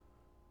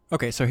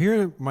Okay, so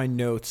here are my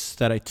notes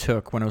that I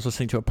took when I was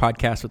listening to a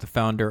podcast with the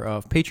founder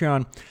of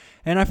Patreon.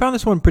 And I found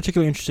this one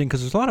particularly interesting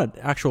because there's a lot of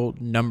actual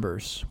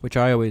numbers, which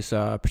I always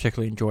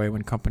particularly enjoy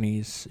when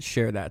companies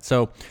share that.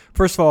 So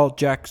first of all,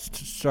 Jack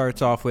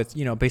starts off with,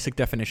 basic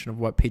definition of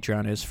what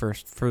Patreon is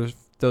first for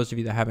those of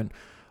you that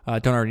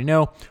don't already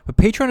know. But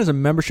Patreon is a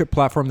membership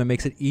platform that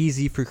makes it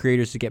easy for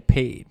creators to get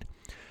paid.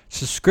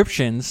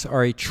 Subscriptions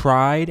are a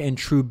tried and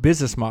true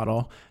business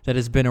model that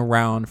has been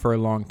around for a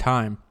long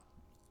time.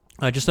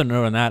 Just a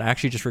note on that, I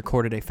actually just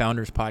recorded a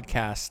founders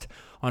podcast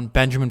on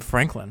Benjamin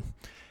Franklin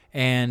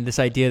and this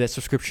idea that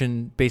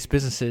subscription-based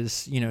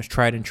businesses, is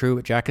tried and true,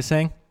 what Jack is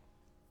saying,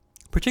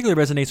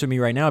 particularly resonates with me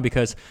right now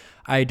because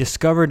I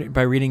discovered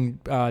by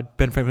reading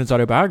Ben Franklin's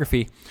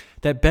autobiography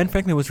that Ben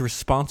Franklin was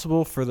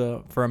responsible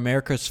for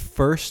America's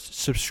first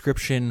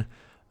subscription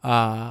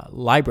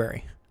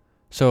library.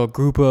 So a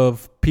group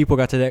of people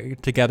got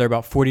together,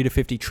 about 40 to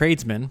 50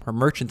 tradesmen or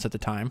merchants at the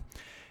time,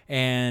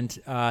 and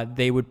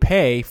they would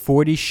pay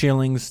 40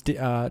 shillings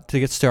to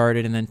get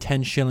started and then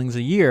 10 shillings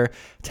a year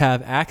to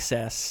have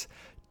access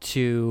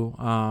to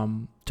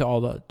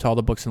all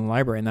the books in the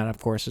library. And that, of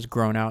course, has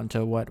grown out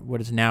into what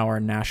is now our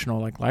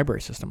national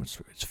library system.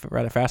 It's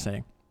rather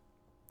fascinating.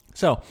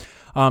 So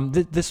on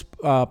this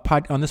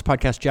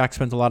podcast, Jack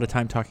spends a lot of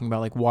time talking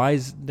about why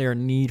is there a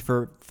need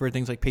for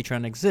things like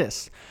Patreon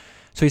exists.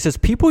 So he says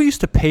people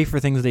used to pay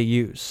for things they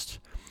used.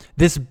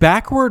 This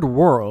backward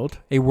world,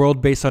 a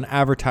world based on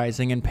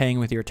advertising and paying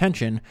with your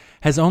attention,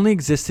 has only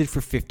existed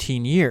for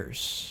 15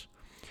 years.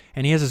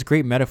 And he has this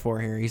great metaphor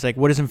here. He's like,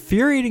 what is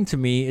infuriating to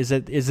me is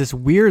this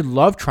weird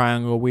love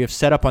triangle we have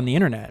set up on the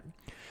internet.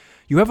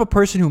 You have a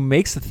person who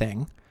makes the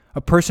thing,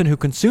 a person who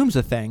consumes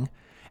the thing,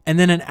 and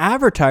then an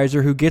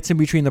advertiser who gets in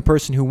between the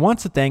person who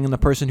wants the thing and the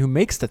person who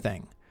makes the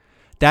thing.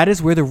 That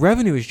is where the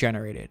revenue is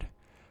generated.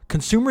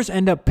 Consumers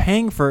end up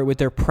paying for it with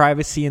their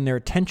privacy and their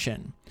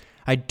attention.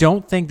 I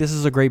don't think this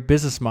is a great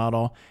business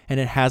model, and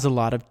it has a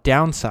lot of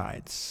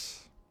downsides.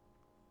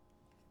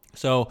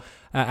 So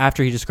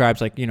after he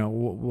describes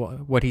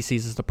what he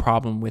sees as the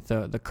problem with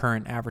the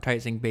current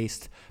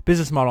advertising-based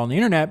business model on the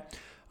internet,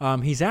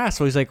 he's asked,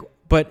 so he's like,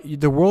 but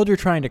the world you're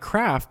trying to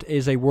craft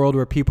is a world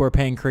where people are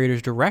paying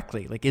creators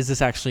directly. Is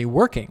this actually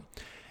working?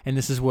 And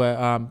this is what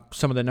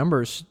some of the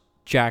numbers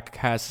Jack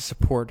has to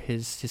support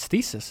his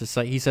thesis. It's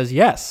he says,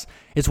 yes,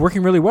 it's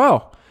working really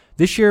well.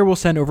 This year we'll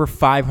send over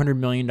 $500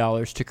 million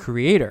to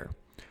creators.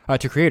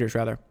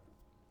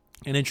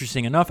 And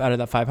interesting enough, out of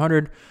that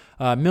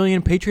 $500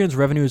 million, Patreon's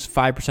revenue is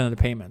 5% of the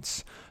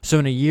payments. So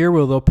in a year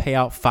where they'll pay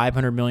out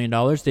 $500 million,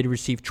 they'd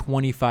receive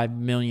 $25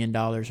 million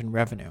in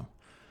revenue.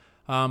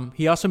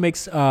 He also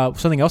makes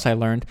something else I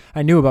learned.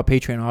 I knew about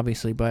Patreon,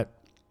 obviously, but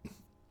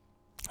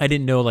I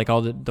didn't know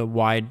all the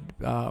wide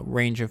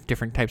range of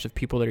different types of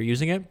people that are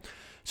using it.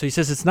 So he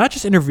says it's not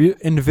just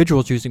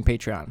individuals using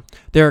Patreon.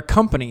 There are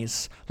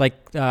companies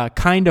like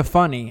Kinda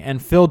Funny and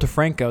Phil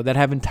DeFranco that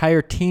have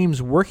entire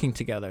teams working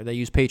together that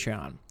use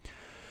Patreon.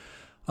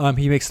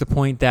 He makes the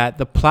point that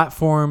the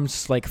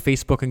platforms like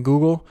Facebook and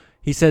Google,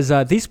 he says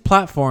these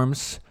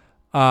platforms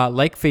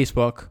like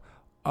Facebook,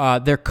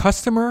 their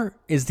customer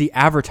is the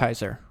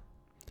advertiser.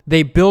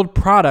 They build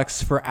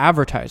products for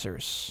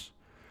advertisers.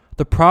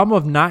 The problem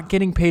of not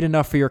getting paid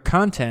enough for your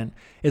content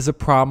is a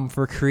problem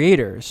for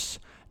creators,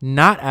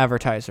 not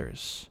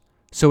advertisers.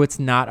 So it's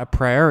not a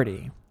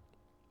priority.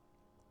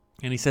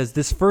 And he says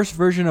this first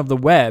version of the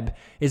web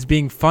is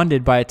being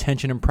funded by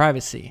attention and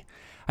privacy.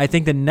 I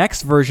think the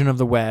next version of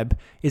the web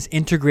is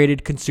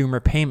integrated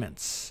consumer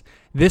payments.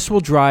 This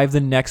will drive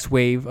the next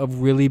wave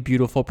of really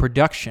beautiful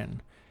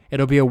production.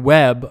 It'll be a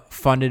web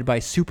funded by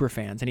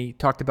superfans. And he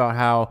talked about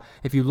how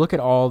if you look at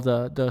all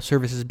the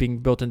services being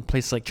built in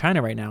places like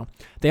China right now,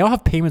 they all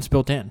have payments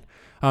built in.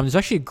 There's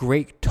actually a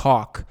great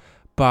talk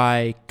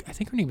by, I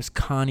think her name is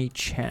Connie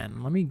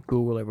Chen. Let me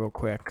Google it real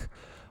quick.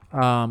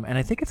 And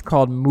I think it's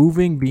called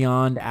Moving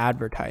Beyond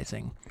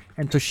Advertising.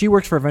 And so she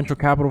works for a venture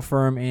capital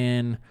firm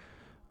in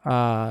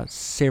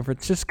San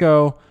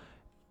Francisco.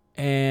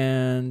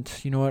 And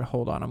you know what?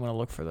 Hold on. I'm going to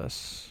look for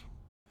this.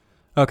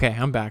 Okay,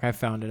 I'm back. I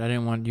found it. I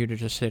didn't want you to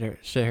just sit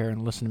here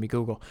and listen to me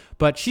Google.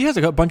 But she has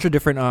a bunch of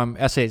different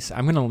essays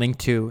I'm going to link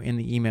to in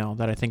the email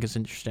that I think is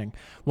interesting.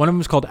 One of them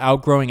is called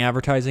Outgrowing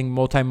Advertising,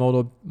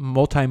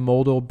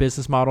 Multimodal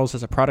Business Models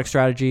as a Product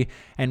Strategy.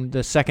 And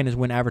the second is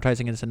When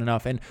Advertising Isn't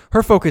Enough. And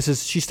her focus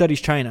is she studies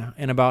China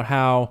and about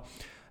how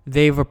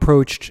they've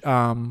approached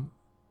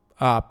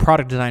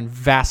product design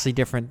vastly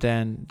different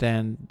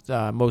than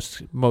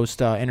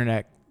most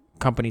internet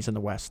companies in the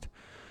West.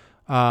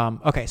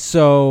 Okay,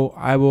 so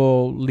I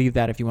will leave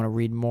that if you want to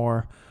read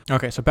more.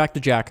 Okay, so back to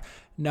Jack.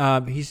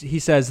 He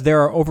says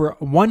there are over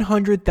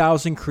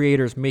 100,000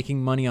 creators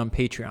making money on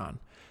Patreon.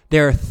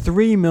 There are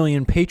 3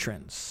 million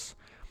patrons.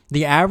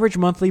 The average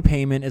monthly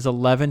payment is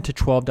 $11 to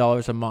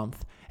 $12 a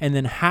month, and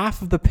then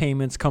half of the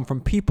payments come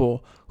from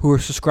people who are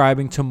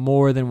subscribing to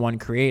more than one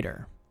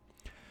creator.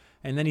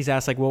 And then he's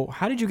asked, well,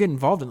 how did you get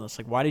involved in this?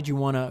 Why did you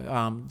want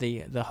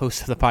to, the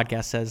host of the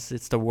podcast says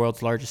it's the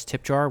world's largest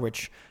tip jar,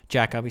 which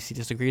Jack obviously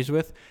disagrees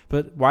with.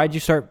 But why did you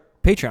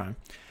start Patreon?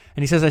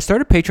 And he says, I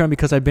started Patreon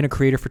because I've been a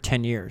creator for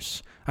 10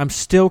 years. I'm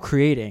still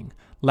creating.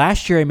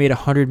 Last year, I made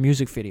 100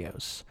 music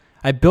videos.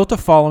 I built a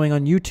following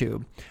on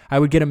YouTube. I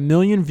would get 1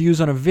 million views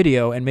on a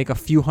video and make a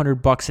few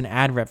 $100 in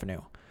ad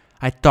revenue.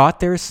 I thought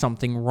there was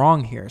something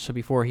wrong here. So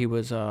before he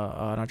was an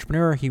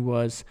entrepreneur, he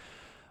was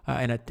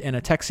and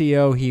a tech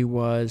CEO. He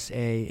was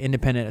a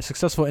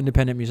successful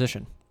independent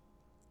musician.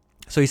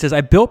 So he says,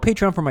 I built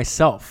Patreon for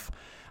myself.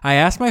 I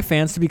asked my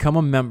fans to become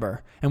a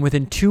member, and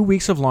within 2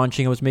 weeks of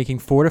launching, I was making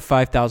 $4,000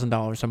 to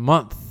 $5,000 a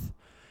month.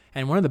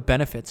 And one of the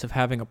benefits of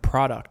having a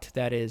product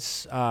that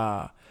is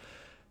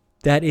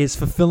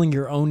fulfilling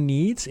your own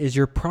needs is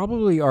you're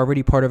probably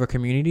already part of a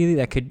community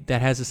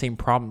that has the same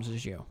problems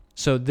as you.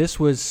 So this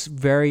was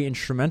very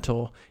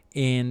instrumental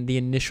in the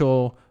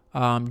initial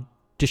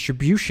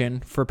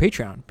distribution for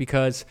Patreon,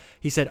 because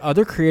he said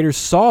other creators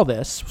saw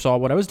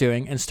what I was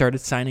doing, and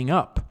started signing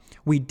up.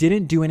 We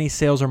didn't do any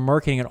sales or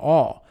marketing at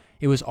all.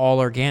 It was all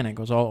organic. It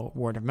was all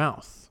word of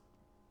mouth.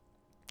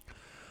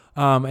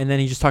 And then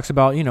he just talks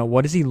about,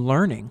 what is he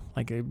learning?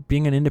 Like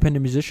being an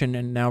independent musician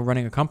and now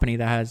running a company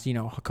that has, a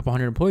couple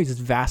hundred employees is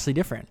vastly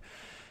different.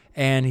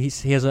 And he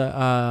says,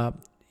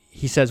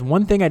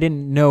 one thing I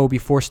didn't know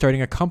before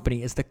starting a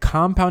company is the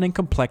compounding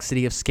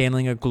complexity of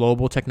scaling a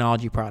global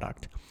technology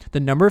product. The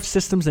number of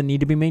systems that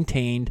need to be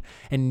maintained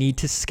and need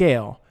to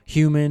scale,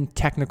 human,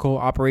 technical,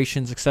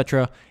 operations,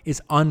 etc.,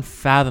 is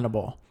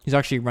unfathomable. He's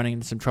actually running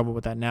into some trouble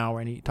with that now,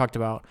 and he talked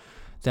about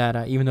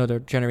that even though they're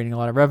generating a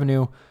lot of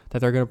revenue, that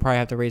they're going to probably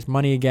have to raise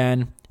money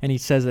again. And he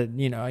says that,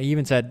 he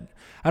even said,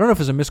 I don't know if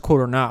it was a misquote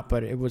or not,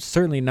 but it was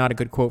certainly not a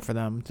good quote for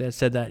them. That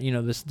said that,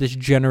 this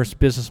generous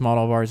business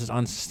model of ours is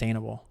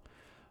unsustainable.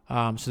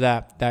 So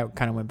that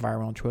kind of went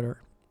viral on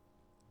Twitter.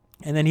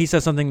 And then he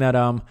says something that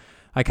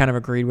I kind of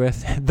agreed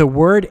with. The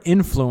word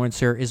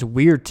influencer is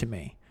weird to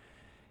me.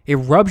 It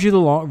rubs you the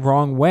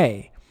wrong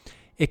way.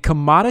 It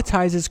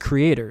commoditizes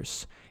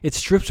creators. It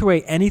strips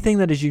away anything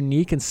that is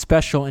unique and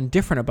special and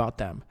different about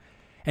them.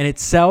 And it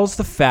sells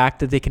the fact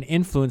that they can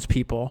influence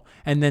people,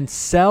 and then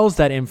sells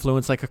that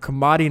influence like a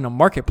commodity in a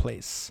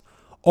marketplace,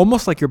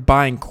 almost like you're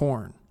buying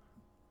corn.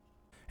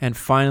 And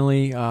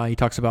finally, he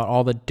talks about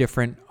all the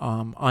different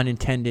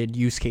unintended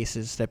use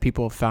cases that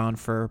people have found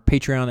for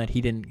Patreon that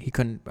he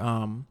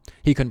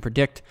couldn't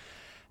predict.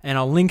 And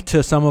I'll link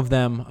to some of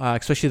them,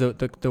 especially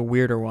the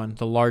weirder one,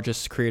 the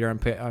largest creator on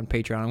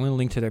Patreon. I'm going to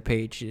link to their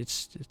page.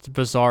 It's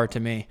bizarre to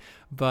me,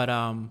 but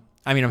I'm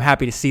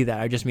happy to see that.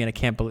 I just mean I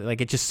can't believe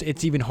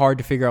it's even hard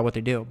to figure out what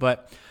they do.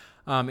 But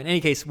in any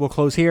case, we'll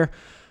close here.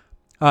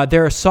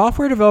 There are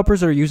software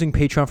developers that are using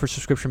Patreon for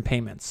subscription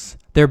payments.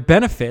 Their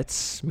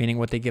benefits, meaning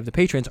what they give the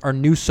patrons, are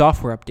new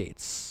software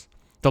updates.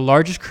 The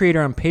largest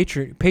creator on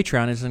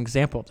Patreon is an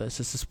example of this.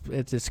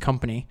 It's this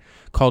company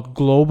called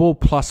Global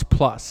Plus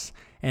Plus.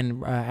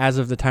 And as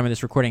of the time of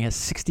this recording, has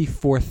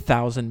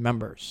 64,000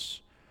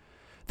 members.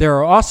 There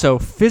are also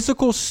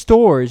physical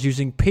stores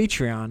using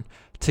Patreon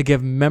to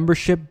give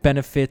membership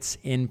benefits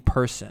in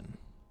person.